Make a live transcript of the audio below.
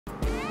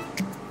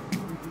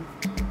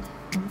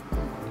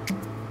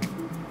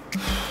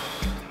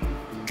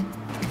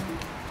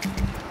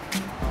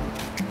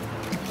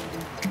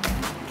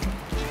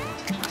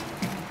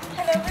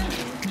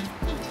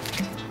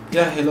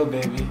Yeah, hello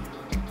baby.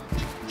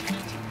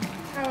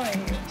 How are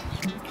you?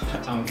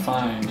 I'm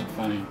fine,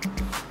 fine.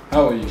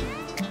 How are you?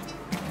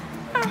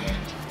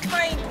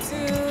 Fine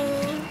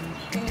too.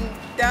 Feeling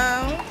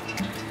down.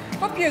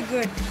 Hope you're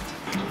good.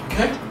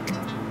 Okay.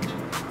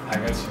 I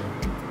got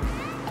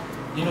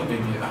you. You know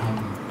baby,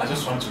 I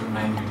just want to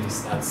remind you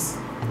this, that,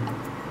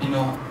 you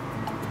know,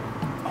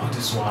 all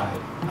this while,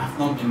 I've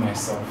not been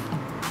myself.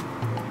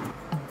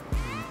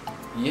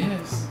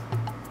 Yes.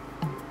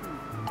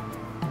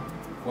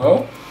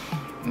 Well,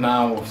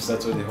 now we've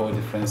settled the whole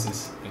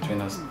differences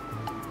between us.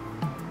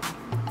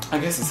 I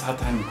guess it's hard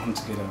time we come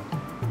together.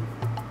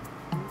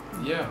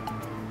 Yeah.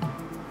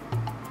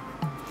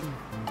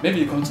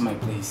 Maybe you come to my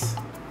place.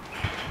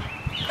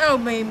 Oh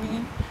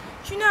baby,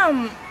 you know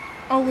I'm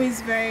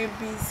always very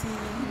busy.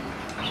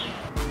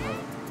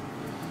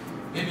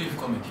 Maybe if you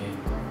come again.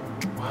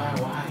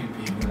 Why are you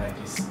behaving like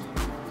this?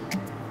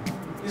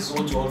 This is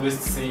what you always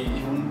say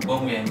even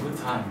when we're in good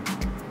time.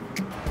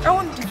 I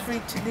won't be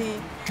free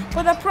today,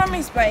 but I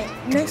promise by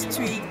next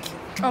week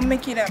I'll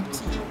make it up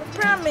to you. I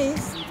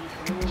promise.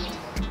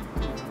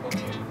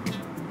 Okay.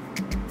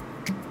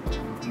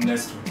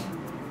 Next week.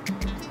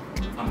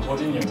 I'm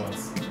holding your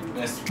words.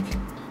 Next week.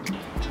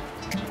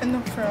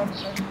 No problem.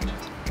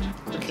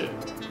 Okay.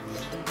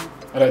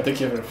 Alright, take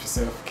care of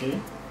yourself, okay?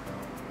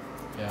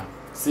 Yeah.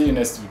 See you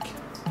next week.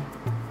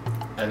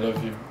 I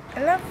love you.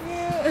 I love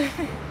you.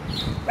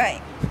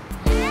 Bye.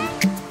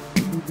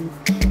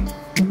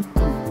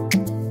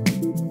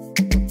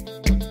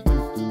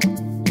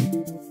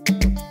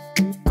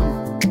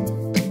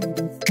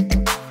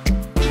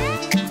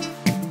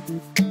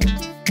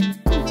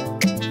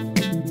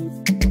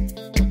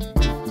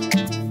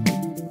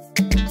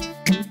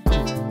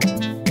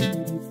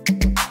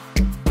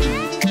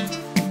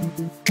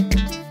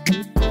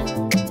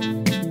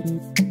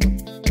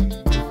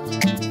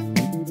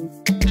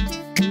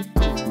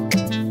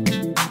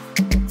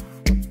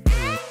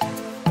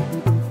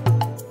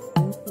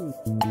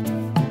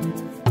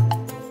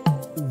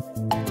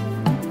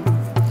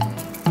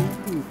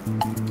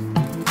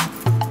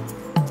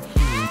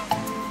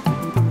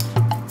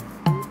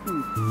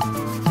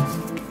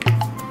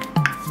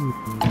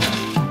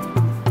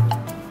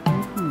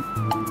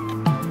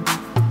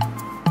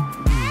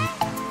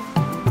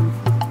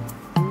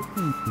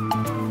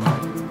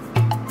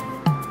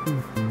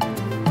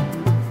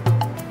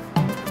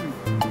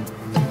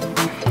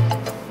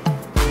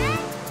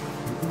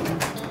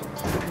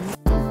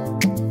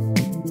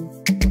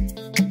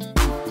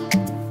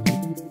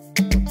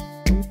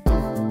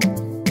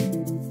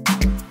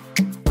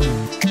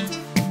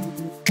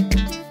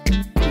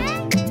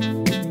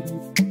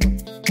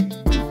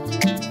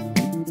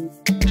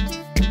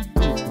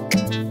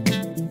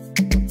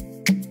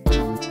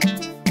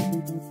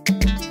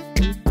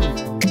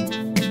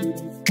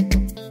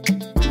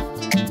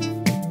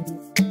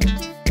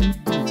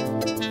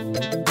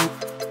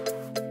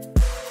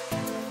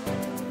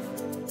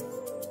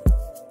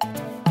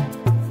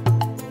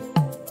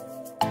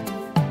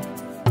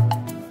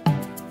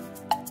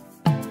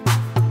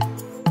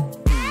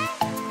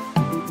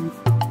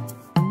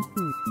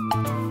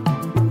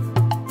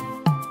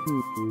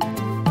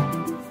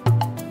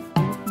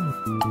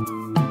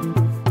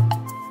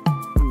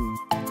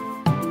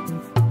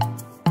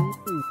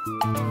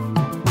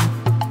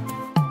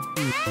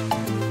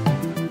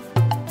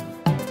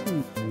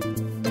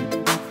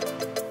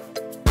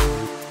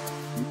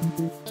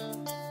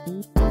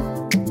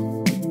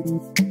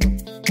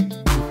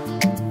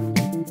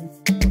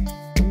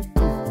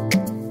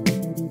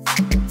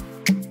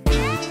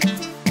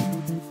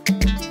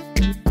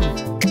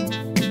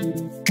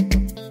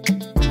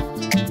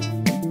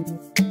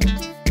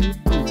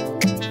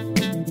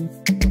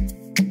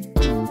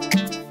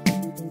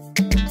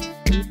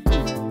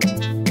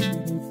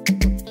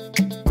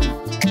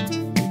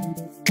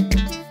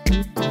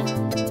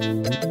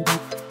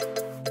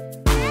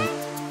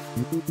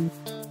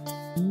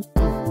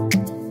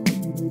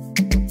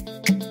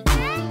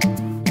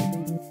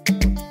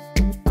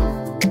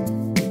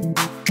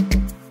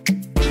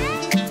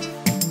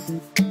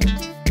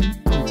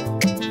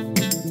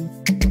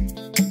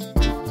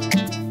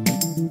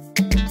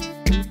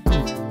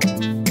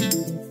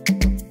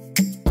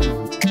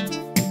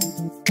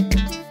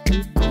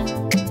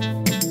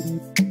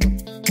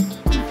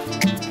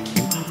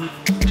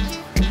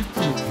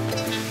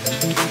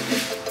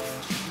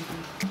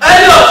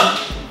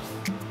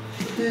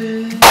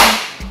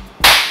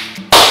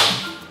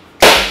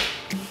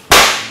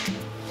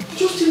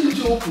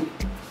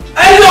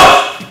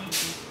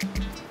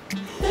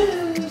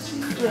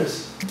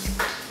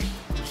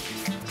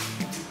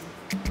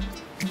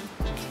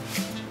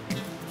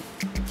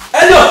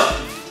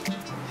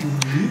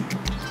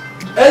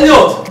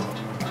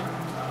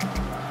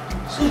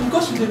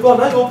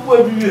 Now you open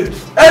everywhere.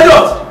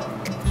 Elliot!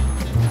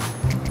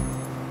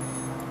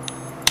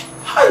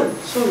 Hi!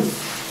 Sorry.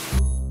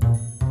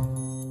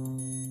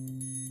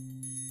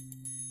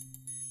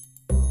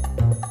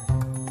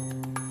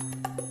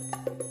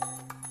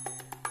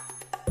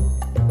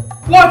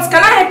 What?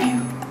 Can I help you?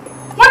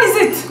 What is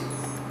it?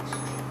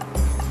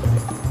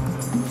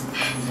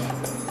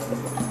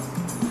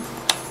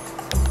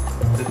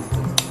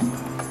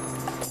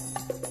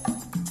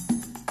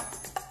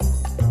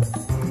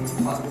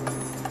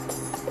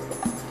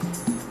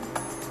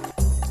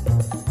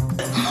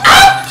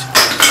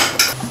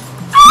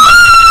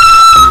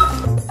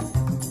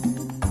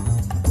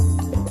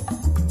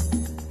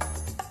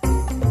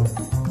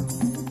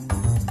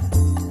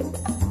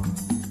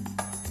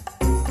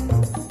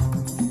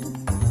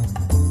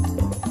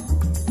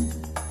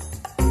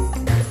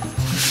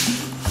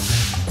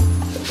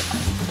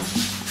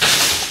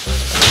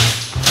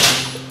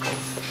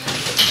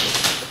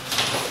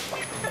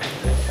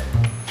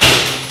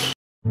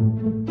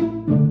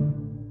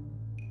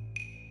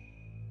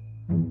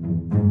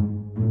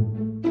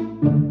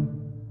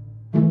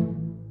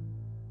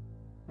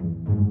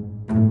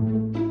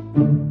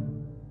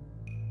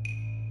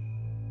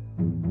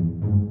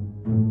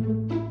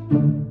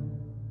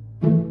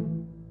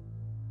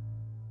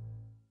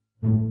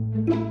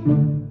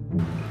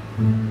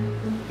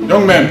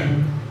 young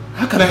man.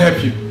 How can I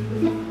help you?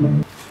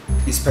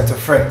 Inspector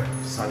Fred.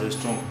 Sergeant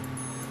Strong.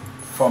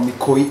 From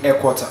Ikoyi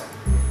Headquarters.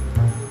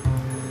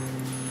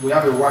 We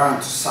have a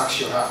warrant to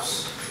search your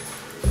house.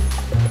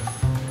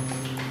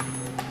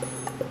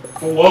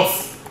 For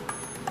what?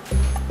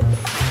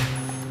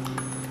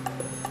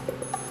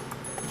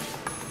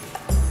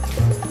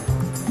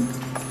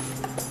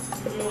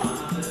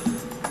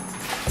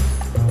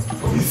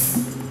 Police?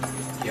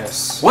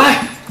 Yes.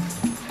 Why?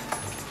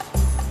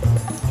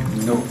 You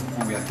will know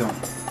when we are done.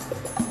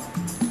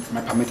 Am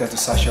I permitted to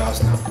search your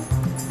house now?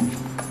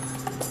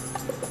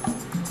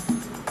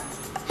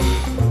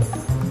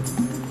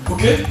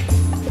 Okay.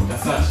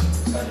 That's that.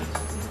 Sergeant.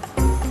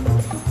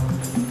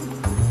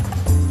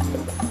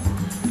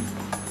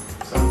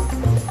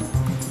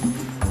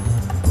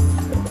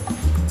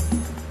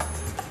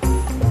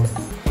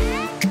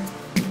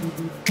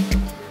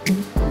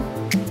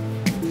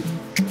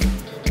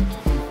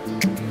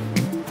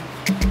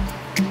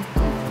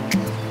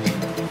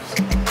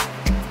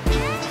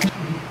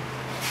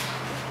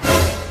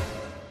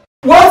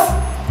 What?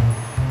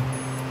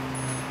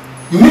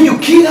 You mean you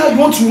killed her? You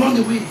want to run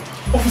away?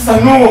 Officer,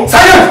 no!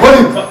 Silence! Hold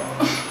him!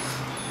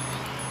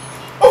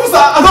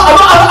 Officer, I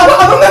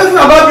don't know anything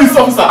about this,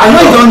 officer! I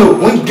know you don't know.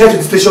 When you get to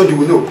the station, you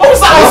will know.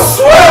 Officer, I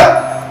swear!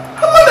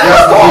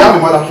 We have a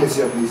murder case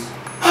here, please.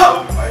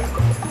 Oh my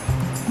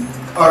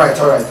God.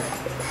 Alright.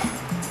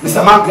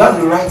 Mr. Mark, you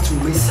have the right to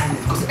remain silent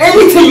because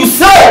anything you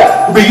say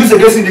will be used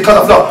against you in the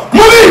court of law.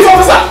 Move it,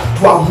 officer!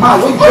 To a man,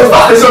 when you get to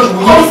the station, you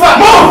will know. Officer!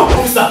 Move!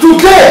 Officer!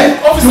 Today,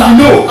 Officer! you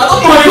will know. I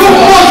don't know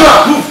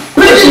anything.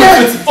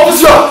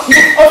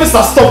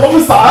 Officer, stop!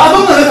 Officer, I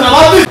don't know anything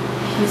about this!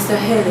 Mr.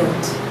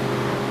 Elliot,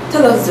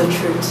 tell us the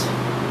truth.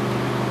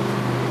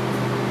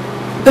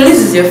 Police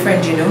is your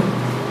friend, you know.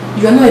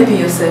 You are not helping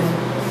yourself.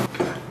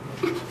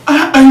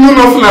 I know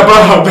nothing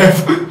about her, Beth.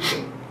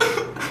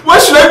 Why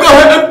should I go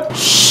ahead?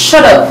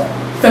 Shut up!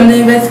 From the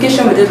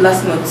investigation we did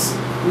last month,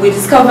 we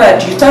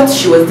discovered you thought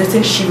she was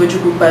dating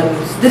Shivajuku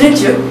Badmus,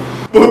 didn't you?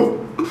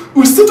 But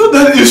we settled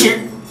that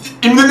issue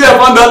immediately I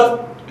found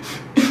that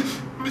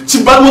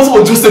Badmus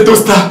was just a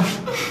toaster.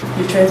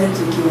 You threatened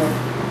to kill her.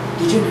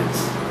 Did you not?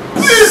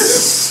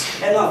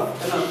 Please! Enough.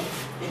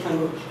 You can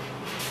go.